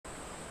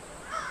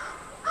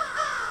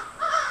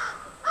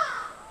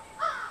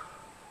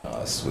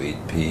Sweet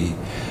pea.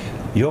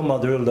 Your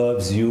mother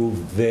loves you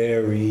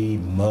very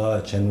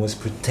much and was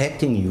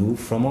protecting you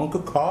from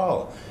Uncle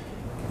Carl,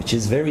 which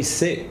is very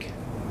sick.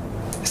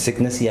 A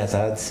sickness he has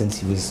had since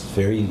he was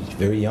very,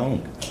 very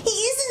young. He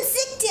isn't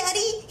sick,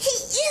 Daddy.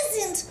 He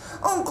isn't.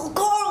 Uncle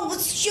Carl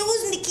was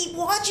chosen to keep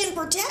watch and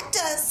protect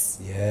us.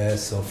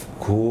 Yes, of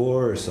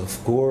course,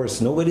 of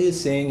course. Nobody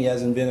is saying he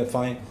hasn't been a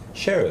fine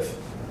sheriff.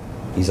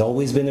 He's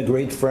always been a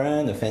great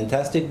friend, a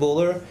fantastic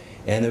bowler,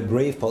 and a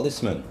brave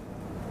policeman.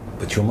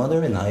 But your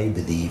mother and I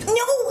believe... No,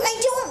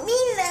 I don't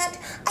mean that.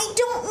 I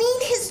don't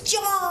mean his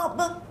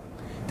job.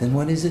 Then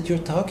what is it you're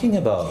talking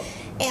about?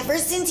 Ever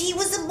since he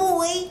was a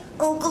boy,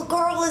 Uncle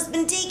Carl has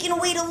been taken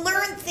away to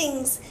learn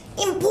things.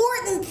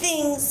 Important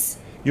things.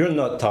 You're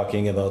not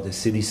talking about the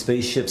city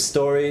spaceship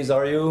stories,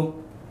 are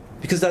you?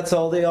 Because that's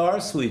all they are,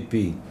 Sweet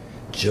Pea.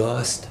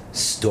 Just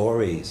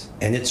stories.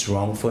 And it's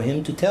wrong for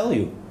him to tell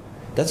you.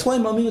 That's why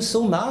Mommy was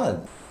so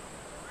mad.